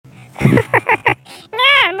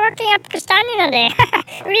Yeah, I'm working at kastanienallee.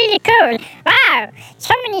 Really cool. Wow,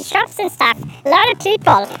 so many shops and stuff. A lot of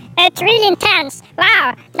people. It's really intense.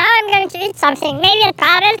 Wow, now I'm going to eat something. Maybe a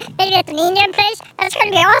travel, maybe at an Indian place. That's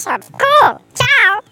going to be awesome. Cool. Ciao.